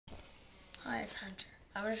guys, Hunter.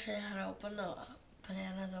 I'm going to show you how to open a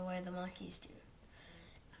banana the way the monkeys do.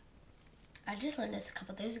 I just learned this a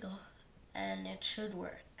couple days ago, and it should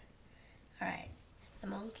work. Alright, the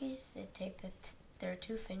monkeys, they take their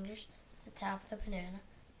two fingers, the top of the banana,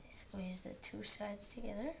 they squeeze the two sides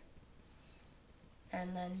together,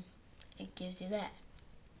 and then it gives you that.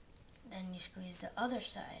 Then you squeeze the other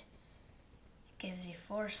side, it gives you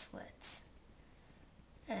 4 slits.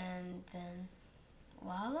 And then,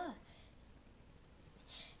 voila!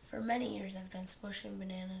 For many years I've been squishing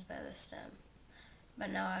bananas by the stem, but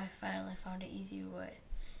now I finally found an easier way.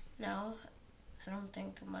 Now, I don't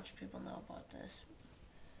think much people know about this.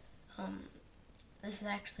 This is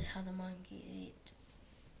actually how the monkeys eat.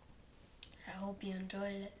 I hope you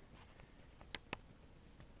enjoyed it.